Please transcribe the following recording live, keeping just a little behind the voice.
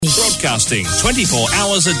broadcasting 24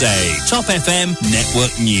 hours a day. Top FM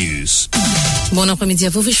Network News. Bon après-midi à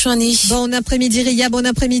vous, Vishwani. Bon après-midi, Ria. Bon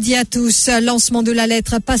après-midi à tous. Lancement de la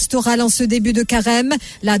lettre pastorale en ce début de carême.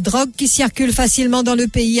 La drogue qui circule facilement dans le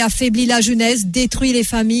pays affaiblit la jeunesse, détruit les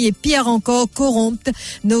familles et pire encore, corrompt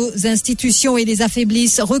nos institutions et les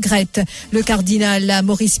affaiblissent, regrette le cardinal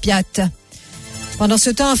Maurice Piat. Pendant ce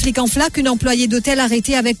temps, un flic en flaque, une employée d'hôtel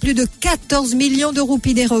arrêtée avec plus de 14 millions de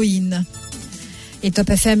roupies d'héroïne. Et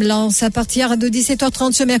Top FM lance à partir de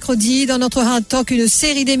 17h30 ce mercredi dans notre Hard Talk une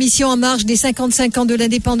série d'émissions en marge des 55 ans de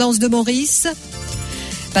l'indépendance de Maurice.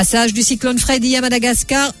 Passage du cyclone Freddy à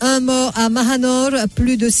Madagascar, un mort à Mahanor,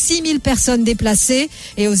 plus de 6000 personnes déplacées.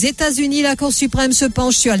 Et aux États-Unis, la Cour suprême se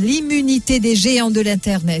penche sur l'immunité des géants de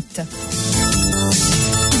l'Internet.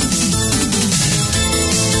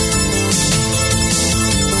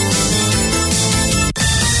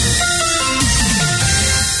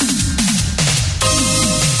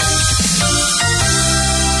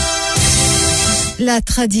 La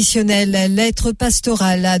traditionnelle lettre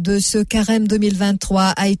pastorale de ce carême 2023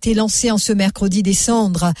 a été lancée en ce mercredi des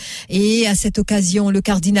cendres et à cette occasion, le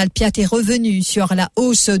cardinal Piat est revenu sur la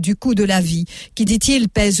hausse du coût de la vie qui, dit-il,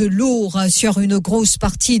 pèse lourd sur une grosse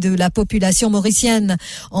partie de la population mauricienne.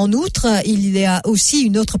 En outre, il y a aussi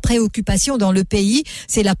une autre préoccupation dans le pays,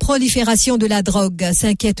 c'est la prolifération de la drogue,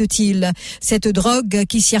 s'inquiète-t-il. Cette drogue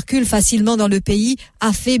qui circule facilement dans le pays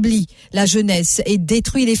affaiblit la jeunesse et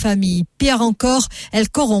détruit les familles. Pire encore, elles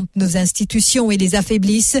corrompent nos institutions et les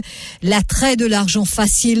affaiblissent. L'attrait de l'argent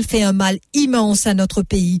facile fait un mal immense à notre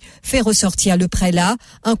pays, fait ressortir le prélat.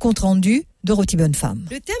 Un compte-rendu Dorothy Bonnefemme.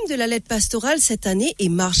 Le thème de la lettre pastorale cette année est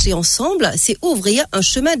marcher ensemble, c'est ouvrir un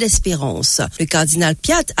chemin d'espérance. Le cardinal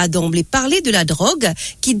Piat a d'emblée parlé de la drogue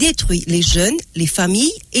qui détruit les jeunes, les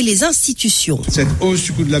familles et les institutions. Cette hausse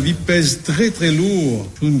du coût de la vie pèse très très lourd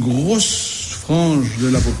sur une grosse frange de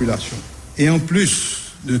la population. Et en plus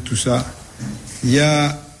de tout ça, il y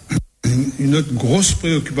a une autre grosse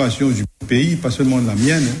préoccupation du pays, pas seulement de la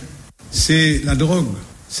mienne, c'est la drogue.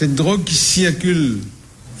 Cette drogue qui circule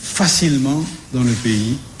facilement dans le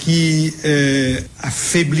pays, qui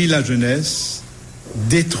affaiblit la jeunesse,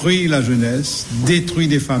 détruit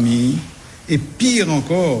des familles, et pire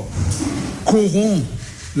encore, corrompt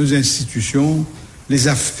nos institutions, les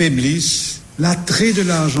affaiblissent. L'attrait de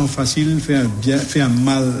l'argent facile fait un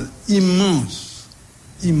mal immense.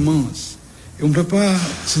 Et on ne peut pas,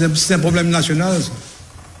 c'est un problème national.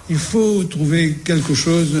 Il faut trouver quelque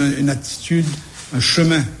chose, une attitude, un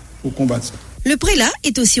chemin pour combattre ça. Le prélat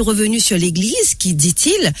est aussi revenu sur l'Église qui,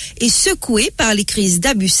 dit-il, est secouée par les crises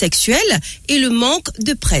d'abus sexuels et le manque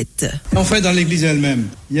de prêtres. En fait, dans l'Église elle-même,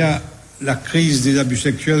 il y a la crise des abus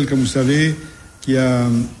sexuels, comme vous savez, qui a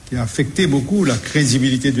affecté beaucoup la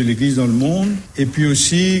crédibilité de l'Église dans le monde. Et puis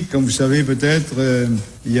aussi, comme vous savez peut-être,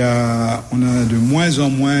 on a de moins en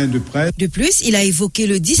moins de prêtres. De plus, il a évoqué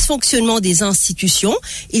le dysfonctionnement des institutions.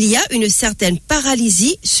 Il y a une certaine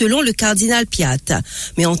paralysie selon le cardinal Piat.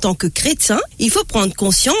 Mais en tant que chrétien, il faut prendre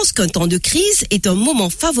conscience qu'un temps de crise est un moment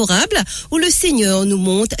favorable où le Seigneur nous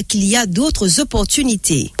montre qu'il y a d'autres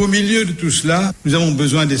opportunités. Au milieu de tout cela, nous avons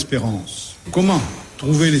besoin d'espérance. Comment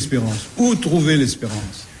trouver l'espérance? Où trouver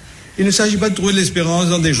l'espérance? Il ne s'agit pas de trouver l'espérance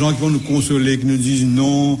dans des gens qui vont nous consoler, qui nous disent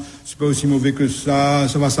non, c'est pas aussi mauvais que ça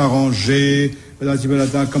va s'arranger,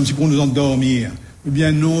 comme si pour nous endormir. Ou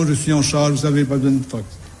bien non, je suis en charge, vous savez, pas besoin de fox.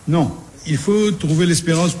 Non, il faut trouver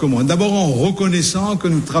l'espérance comment? D'abord en reconnaissant que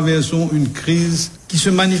nous traversons une crise qui se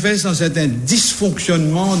manifeste dans certains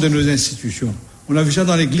dysfonctionnements de nos institutions. On a vu ça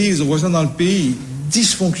dans l'Église, on voit ça dans le pays,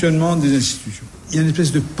 dysfonctionnement des institutions. Il y a une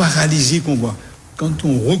espèce de paralysie qu'on voit. Quand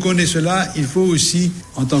on reconnaît cela, il faut aussi,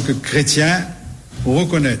 en tant que chrétien,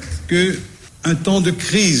 reconnaître qu'un temps de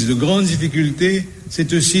crise, de grandes difficultés,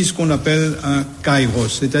 c'est aussi ce qu'on appelle un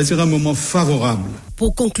kairos, c'est-à-dire un moment favorable.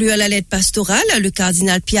 Pour conclure la lettre pastorale, le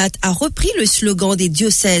cardinal Piat a repris le slogan des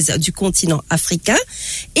diocèses du continent africain,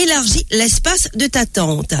 élargis l'espace de ta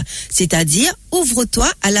tente, c'est-à-dire ouvre-toi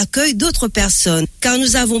à l'accueil d'autres personnes, car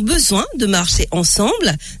nous avons besoin de marcher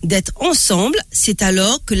ensemble, d'être ensemble, c'est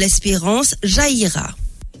alors que l'espérance jaillira.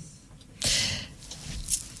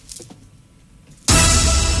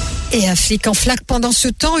 Et un flic en flaque pendant ce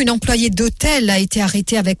temps, une employée d'hôtel a été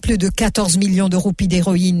arrêtée avec plus de 14 millions de roupies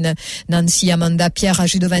d'héroïne. Nancy Amanda Pierre,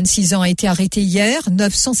 âgée de 26 ans, a été arrêtée hier.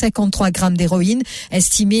 953 grammes d'héroïne,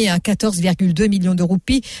 estimée à 14,2 millions de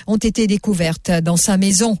roupies, ont été découvertes dans sa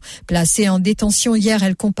maison. Placée en détention hier,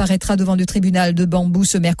 elle comparaîtra devant le tribunal de Bambou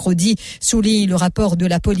ce mercredi, souligne le rapport de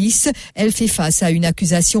la police. Elle fait face à une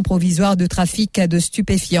accusation provisoire de trafic de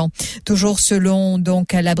stupéfiants. Toujours selon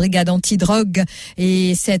donc la brigade antidrogue,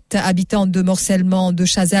 et cette habitante de Morcellement de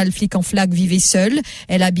Chazal, Flic-en-Flac, vivait seule.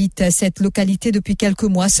 Elle habite cette localité depuis quelques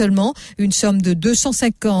mois seulement. Une somme de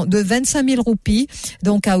 25 000 roupies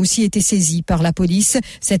donc a aussi été saisie par la police.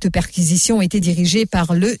 Cette perquisition était dirigée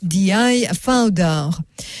par le DI Founder.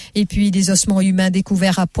 Et puis des ossements humains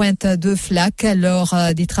découverts à Pointe-de-Flac lors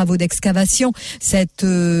des travaux d'excavation.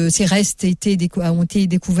 Ces restes ont été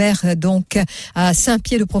découverts donc à 5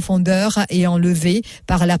 pieds de profondeur et enlevés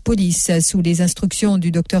par la police sous les instructions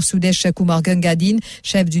du docteur Soudesh Kumar Gangadine,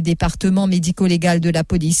 chef du département médico-légal de la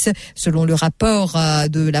police. Selon le rapport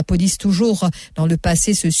de la police, toujours dans le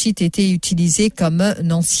passé, ce site était utilisé comme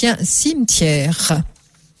un ancien cimetière.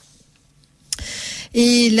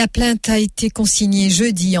 Et la plainte a été consignée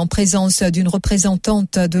jeudi en présence d'une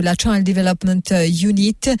représentante de la Child Development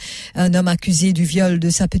Unit, un homme accusé du viol de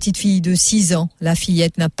sa petite fille de 6 ans. La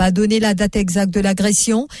fillette n'a pas donné la date exacte de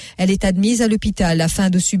l'agression. Elle est admise à l'hôpital afin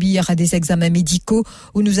de subir des examens médicaux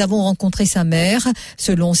où nous avons rencontré sa mère.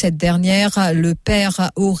 Selon cette dernière, le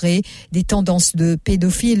père aurait des tendances de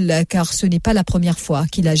pédophile car ce n'est pas la première fois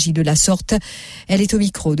qu'il agit de la sorte. Elle est au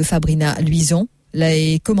micro de Fabrina Luison.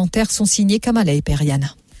 Les commentaires sont signés Kamala et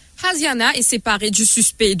Periana. Hasiana est séparée du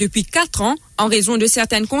suspect depuis 4 ans. En raison de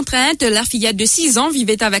certaines contraintes, la fillette de 6 ans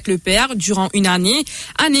vivait avec le père durant une année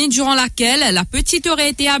durant laquelle la petite aurait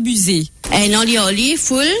été abusée. Non, il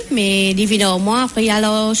full, mais il vient au moins après il y a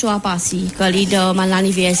le choix passé. Quand il est dans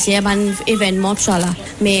l'anniversaire, un événement, tout ça là.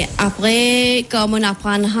 Mais après, comme on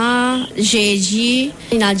apprend, j'ai dit,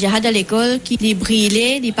 il a déjà à l'école qu'il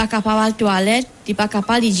brillait, il n'est pas capable à la toilette. Il n'est pas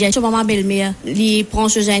capable, il dit, maman belle-mère, il prend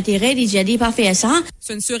ses intérêts, il dit, il pas faire ça.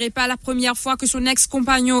 Ce ne serait pas la première fois que son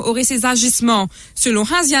ex-compagnon aurait ces agissements. Selon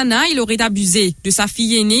Hasiana, il aurait abusé de sa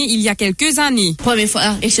fille aînée il y a quelques années. Première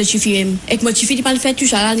fois, et ce suffit. Et que moi, tu fais pas le fait tout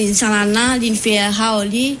ça là, il fait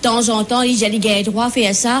haoli. De temps en temps, il dit, il a droit à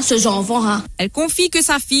faire ça, ce enfant. Elle confie que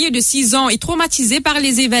sa fille de 6 ans est traumatisée par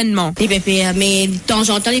les événements. Mais de temps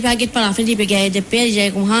en temps, il peut pas la fin, il peut gagner des pères, il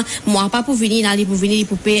dit, moi, pas pour venir, il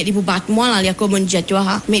pour battre moi, là, il comme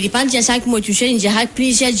mais il pas dire ça que moi touché, il dit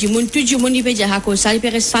plusieurs du monde, tout le monde il peut dire que ça il peut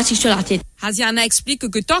rester parti sur la tête. Hasiana explique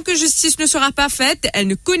que tant que justice ne sera pas faite, elle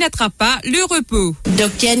ne connaîtra pas le repos.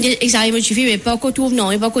 Docteur examen suffit mais pas qu'on trouve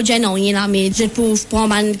non, il pas qu'on dit non là mais je peux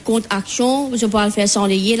prendre un compte action, je peux le faire sans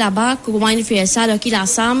lier là-bas, comment il fait ça alors qu'il a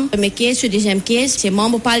ça, mais qu'est-ce deuxième caisse, c'est moi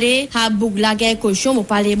pour parler à Bougla gain cochon pour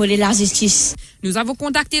parler de la justice. Nous avons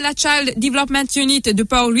contacté la Child Development Unit de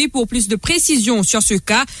Port-Louis pour plus de précisions sur ce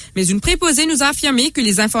cas, mais une préposée nous a affirmé que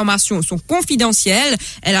les informations sont confidentielles.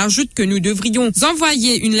 Elle ajoute que nous devrions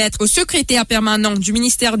envoyer une lettre au secrétaire permanent du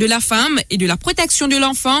ministère de la Femme et de la Protection de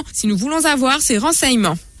l'Enfant si nous voulons avoir ces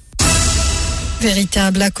renseignements.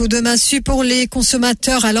 Véritable coup de massue pour les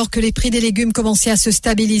consommateurs alors que les prix des légumes commençaient à se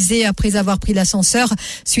stabiliser après avoir pris l'ascenseur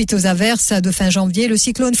suite aux averses de fin janvier. Le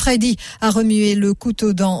cyclone Freddy a remué le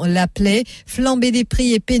couteau dans la plaie, flambée des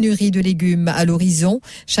prix et pénurie de légumes à l'horizon.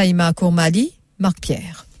 Shaima Kourmali, Marc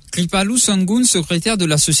Pierre. Kripalou Sangoun, secrétaire de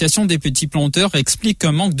l'association des petits planteurs, explique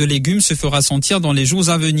qu'un manque de légumes se fera sentir dans les jours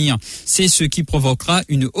à venir. C'est ce qui provoquera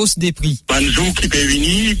une hausse des prix. Banzou qui peut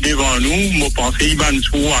venir devant nous, moi pensez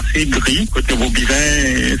banzou assez gris, côté vos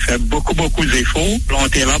bisins fait beaucoup d'efforts,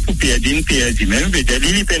 planter là pour piédine même, mais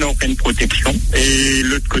il peut non une protection. Et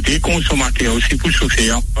l'autre côté, consommateur aussi pour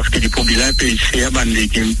souffrir, parce que les bisins peuvent essayer ban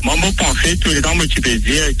légumes. Moi, pensez tout le temps, tu peux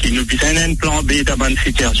dire qu'il nous bisins un plan B dans une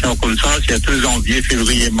situation comme ça, c'est tout janvier,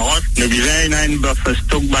 février, nous vivons une buffer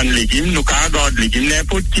stock de légumes, nous pouvons garder légumes,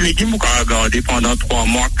 n'importe quel légume, nous pouvons garder pendant 3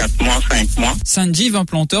 mois, 4 mois, 5 mois. Sanjiv, un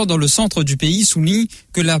planteur dans le centre du pays, souligne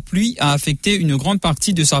que la pluie a affecté une grande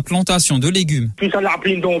partie de sa plantation de légumes. Puis ça, la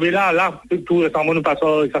pluie est tombée là, tout récemment, nous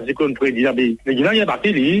passons, ça c'est comme prédit, les légumes, il y a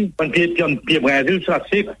parti, un pied brésil, ça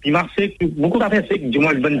c'est, puis marché, beaucoup d'affaires secs, du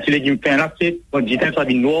moins, le bon petit légume fin là, c'est, bon, dit ça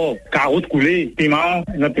vient noir, carottes coulées, piment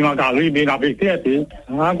carré, bien affecté,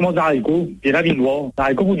 comment ça haricot, puis là, vient noir,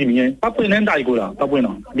 haricot, vous dit bien, pas pour un haricot là, pas pour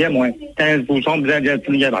un, bien moins, 15%, bien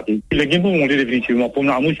fini à partir. Les légumes vont monter définitivement, pour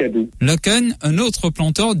nous, c'est tout. Lecken, un autre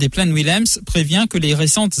planteur des Plaines Williams, prévient que les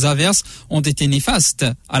récentes averses ont été néfastes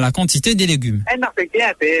à la quantité des légumes. Elle m'a affecté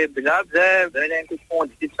un peu, là, un coup de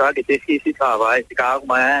fond, ça, qui était ici, travail, c'est quand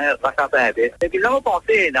même, ça fait un peu. Et puis là, on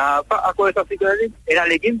pensait, à quoi ça fait que, et la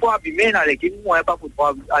légume pour abîmer, la légume, ouais, pas pour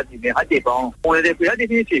abîmer, ça dépend. On est depuis là,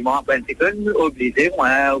 définitivement, après un cyclone, obligé,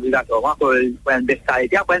 ouais, obligatoirement, pour une baisse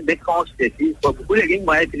qualité, après une baisse quantité, beaucoup de légumes,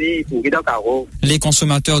 ouais, fini, pour guider au carreau. Les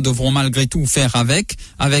consommateurs devront malgré tout faire avec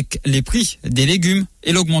les prix des légumes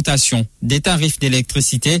et l'augmentation des tarifs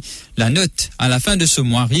d'électricité. La note à la fin de ce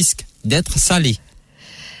mois risque d'être salée.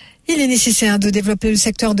 Il est nécessaire de développer le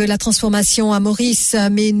secteur de la transformation à Maurice,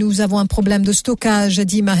 mais nous avons un problème de stockage,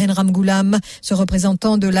 dit Mahen Ramgoolam. Ce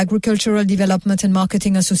représentant de l'Agricultural Development and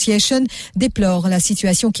Marketing Association déplore la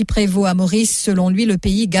situation qui prévaut à Maurice. Selon lui, le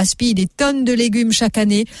pays gaspille des tonnes de légumes chaque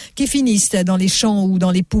année qui finissent dans les champs ou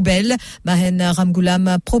dans les poubelles. Mahen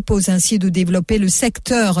Ramgoolam propose ainsi de développer le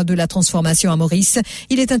secteur de la transformation à Maurice.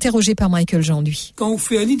 Il est interrogé par Michael Jean, lui. Quand vous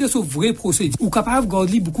faites un de ce vrai procédé, vous êtes capable de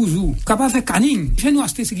garder beaucoup de jours, capable de faire canning. Je vais nous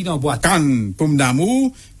acheter ce qui est dans la boîte. Canne, pomme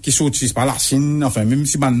d'amour, qui sortent par la Chine, enfin, même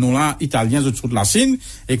si ben non là, italiens, autres de la Chine,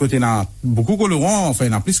 et côté là, beaucoup colorants, enfin,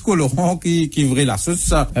 il y a plus colorants qui vraient la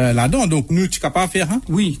sauce, là-dedans. Donc, nous, tu es capable de faire, hein?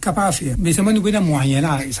 Oui, capable de faire. Mais c'est moi, nous, avons moyen,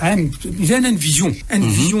 là. Ça, j'ai une vision. Une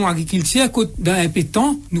vision agriculture, dans un peu de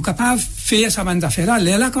temps, nous sommes capables de faire ça, ces affaires-là.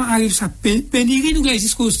 Là, quand arrive ça, pénurie, nous,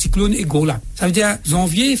 jusqu'au cyclone et gros, là. Ça veut dire,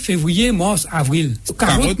 janvier, février, mars, avril.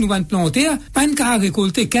 Carottes, nous allons planter, pas une carotte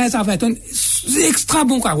récolter 15 à 20 tonnes. C'est extra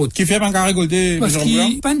bon carotte. Qui fait pas une carotte récolter? Parce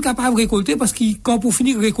qu'il pas capable de récolter, parce que quand pour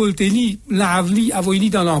finir de récolter, avoyer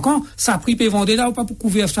dans l'encan, ça a pris pour vendre là, ou pas pour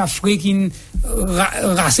couvrir ça frais qui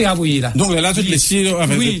rassé avoyer là. Donc là, toutes les cils,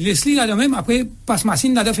 oui, les cils là même, après, passe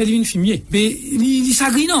machine, là, fait une fumier. Mais, il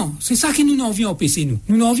s'agrinant. C'est ça qui nous envie en PC, nous.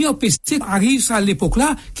 Nous envie en PC, arrive ça à l'époque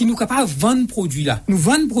là, qui nous capable de vendre produits là. Nous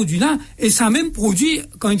vendons produits là, et ça même produit,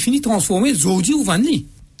 quand il finit transformé, aujourd'hui ou vendre.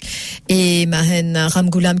 Et Mahen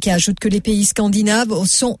Ramgoolam qui ajoute que les pays scandinaves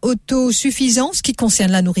sont autosuffisants en ce qui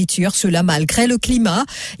concerne la nourriture, cela malgré le climat.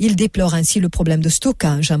 Il déplore ainsi le problème de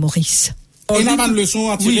stockage à Maurice. Il y a une leçon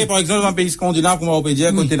à tirer, par exemple, dans un pays scandinave, comme on peut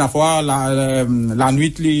dire, côté la fois, la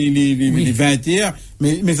nuit, les 20 heures,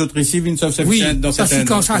 mais autres ici, ils sont suffisants dans certaines... Oui,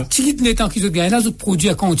 parce que quand ça tire les temps qu'ils ont gagné, là, ils produisent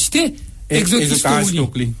à quantité, exotistes.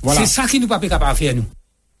 C'est ça qui nous pas capable de faire, nous.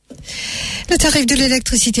 Le tarif de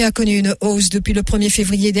l'électricité a connu une hausse depuis le 1er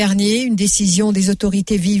février dernier, une décision des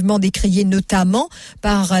autorités vivement décriée notamment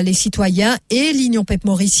par les citoyens et l'Union PEP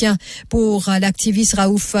mauricien. Pour l'activiste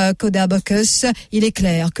Raouf Kodabokus, il est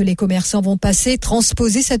clair que les commerçants vont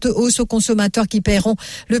transposer cette hausse aux consommateurs qui paieront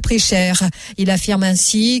le prix cher. Il affirme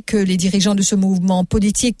ainsi que les dirigeants de ce mouvement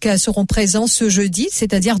politique seront présents ce jeudi,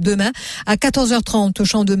 c'est-à-dire demain, à 14h30 au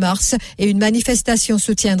Champ de Mars, et une manifestation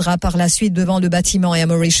se tiendra par la suite devant le bâtiment et à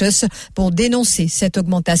Mauritius pour dénoncer cette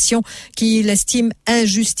augmentation qu'il estime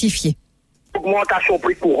injustifiée. Augmentation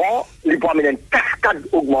prix courant, il peut amener une cascade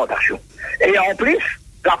d'augmentation. Et en plus,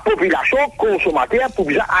 la population consommateur pour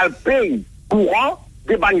bien payer courant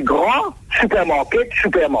des grands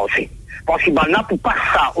supermarchés. Parce qu'il n'a pour pas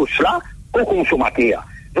ça au cela aux consommateurs.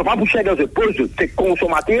 Donc, pas boucher dans une pause de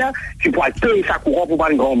consommateurs qui pourraient payer sa courant pour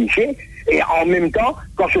un grand Michel. Et en même temps,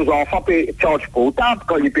 quand ces enfants payent charge portable,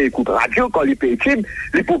 quand ils payent écoute radio, quand ils payent tube,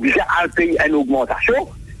 ils sont obligés à payer une augmentation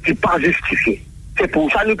qui n'est pas justifiée. C'est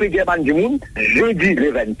pour ça que nous payons du monde, jeudi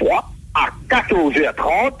le 23, à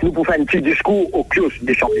 14h30, nous pouvons faire un petit discours au kiosque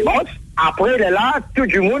des Champs-de-Mars. Après, là, tout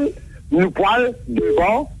le monde, nous pouvons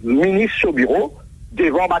devant le ministre au bureau,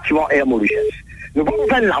 devant le bâtiment Air Mauritius. Nous pouvons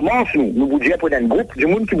faire la manche, nous vous dire pour un groupe du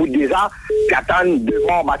monde qui vous déjà qui attend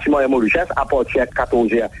devant le bâtiment Air Mauritius à partir de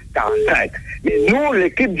 14h45. Mais nous,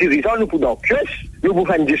 l'équipe dirigeante, nous pouvons nous pouvons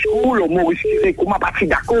faire un discours, le Maurice qui fait comment partir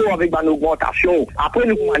d'accord avec une augmentation. Après,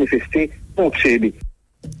 nous pouvons manifester contre CB.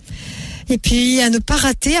 Et puis, à ne pas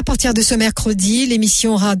rater, à partir de ce mercredi,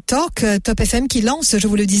 l'émission Hard Talk, Top FM qui lance, je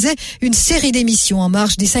vous le disais, une série d'émissions en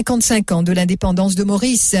marge des 55 ans de l'indépendance de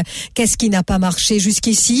Maurice. Qu'est-ce qui n'a pas marché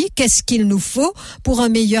jusqu'ici? Qu'est-ce qu'il nous faut pour un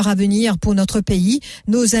meilleur avenir pour notre pays?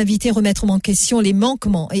 Nos invités remettront en question les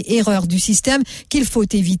manquements et erreurs du système qu'il faut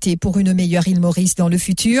éviter pour une meilleure île Maurice dans le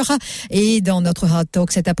futur. Et dans notre Hard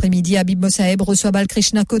Talk cet après-midi, Habib Mosaeb reçoit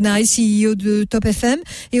Balkrishna Konai, CEO de Top FM,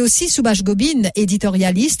 et aussi Subhash Gobin,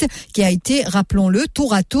 éditorialiste, qui a été, rappelons-le,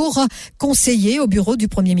 tour à tour conseiller au bureau du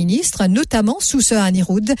Premier ministre, notamment sous Sir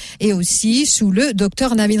Anirudh et aussi sous le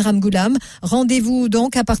Dr Navin Ramgoolam. Rendez-vous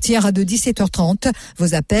donc à partir de 17h30.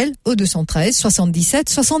 Vos appels au 213 77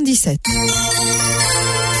 77.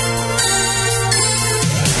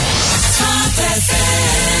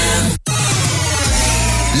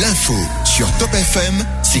 L'info sur Top FM,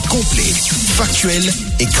 c'est complet, factuel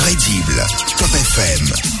et crédible. Top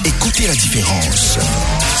FM, écoutez la différence.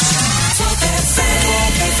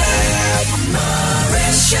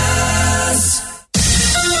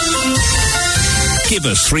 Give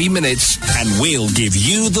us 3 minutes and we'll give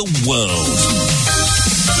you the world.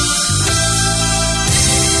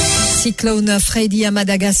 Cyclone Freddy à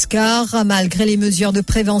Madagascar. Malgré les mesures de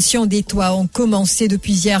prévention, des toits ont commencé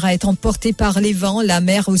depuis hier à être emportés par les vents. La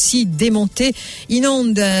mer aussi démontée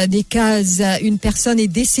inonde des cases. Une personne est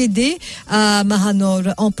décédée à Mahanor,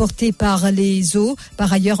 emportée par les eaux.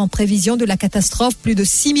 Par ailleurs, en prévision de la catastrophe, plus de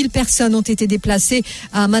 6000 personnes ont été déplacées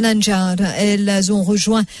à Mananjar. Elles ont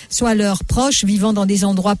rejoint soit leurs proches vivant dans des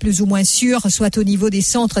endroits plus ou moins sûrs, soit au niveau des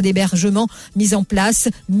centres d'hébergement mis en place.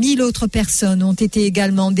 1000 autres personnes ont été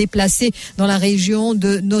également déplacées dans la région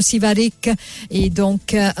de Nosivarik, et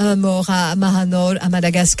donc un mort à Mahanor à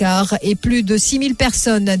Madagascar et plus de 6000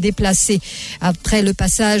 personnes déplacées après le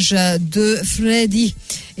passage de Freddy.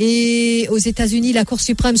 Et aux États-Unis, la Cour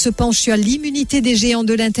suprême se penche sur l'immunité des géants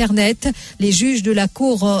de l'Internet. Les juges de la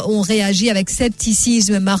Cour ont réagi avec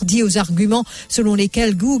scepticisme mardi aux arguments selon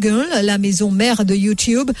lesquels Google, la maison mère de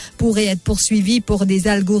YouTube, pourrait être poursuivie pour des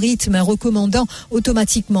algorithmes recommandant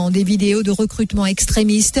automatiquement des vidéos de recrutement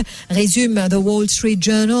extrémiste, résume The Wall Street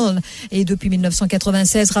Journal. Et depuis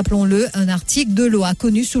 1996, rappelons-le, un article de loi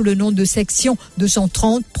connu sous le nom de section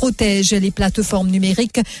 230 protège les plateformes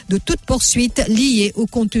numériques de toute poursuite liée au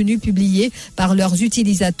contenu publié par leurs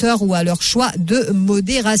utilisateurs ou à leur choix de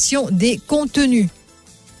modération des contenus.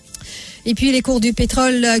 Et puis les cours du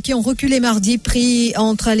pétrole qui ont reculé mardi, pris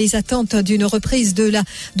entre les attentes d'une reprise de la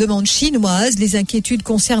demande chinoise. Les inquiétudes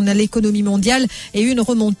concernent l'économie mondiale et une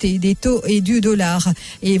remontée des taux et du dollar.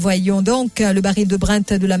 Et voyons donc le baril de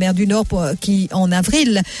Brent de la mer du Nord qui en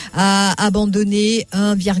avril a abandonné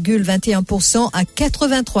 1,21% à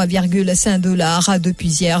 83,5 $ depuis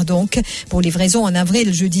hier. Donc pour livraison en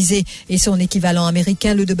avril, je disais, et son équivalent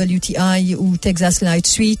américain, le WTI ou Texas Light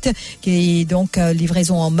Sweet, qui est donc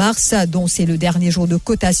livraison en mars, dont c'est le dernier jour de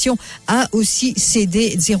cotation, a aussi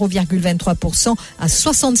cédé 0,23% à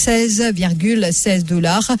 76,16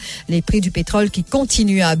 $. Les prix du pétrole qui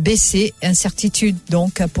continuent à baisser. Incertitude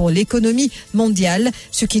donc pour l'économie mondiale,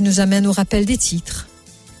 ce qui nous amène au rappel des titres.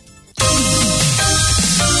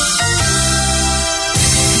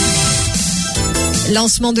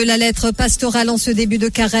 Lancement de la lettre pastorale en ce début de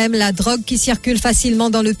carême. La drogue qui circule facilement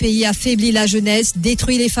dans le pays affaiblit la jeunesse,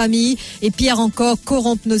 détruit les familles et pire encore,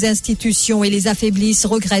 corrompt nos institutions et les affaiblissent,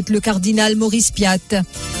 regrette le cardinal Maurice Piat.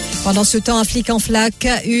 Pendant ce temps, un flic en flaque,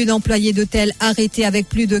 une employée d'hôtel arrêtée avec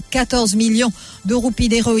plus de 14 millions de roupies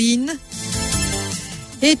d'héroïne.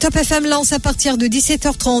 Et Top FM lance à partir de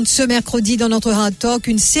 17h30 ce mercredi dans notre Hard Talk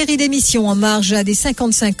une série d'émissions en marge des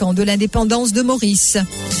 55 ans de l'indépendance de Maurice.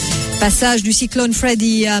 Passage du cyclone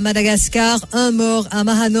Freddy à Madagascar, un mort à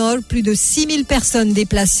Mahanor, plus de 6000 personnes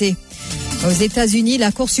déplacées. Aux États-Unis,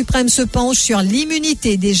 la Cour suprême se penche sur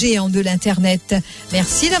l'immunité des géants de l'Internet.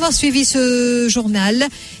 Merci d'avoir suivi ce journal.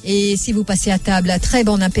 Et si vous passez à table, très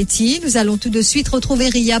bon appétit. Nous allons tout de suite retrouver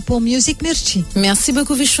Ria pour Music Mirchi. Merci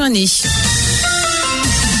beaucoup, Vishwani.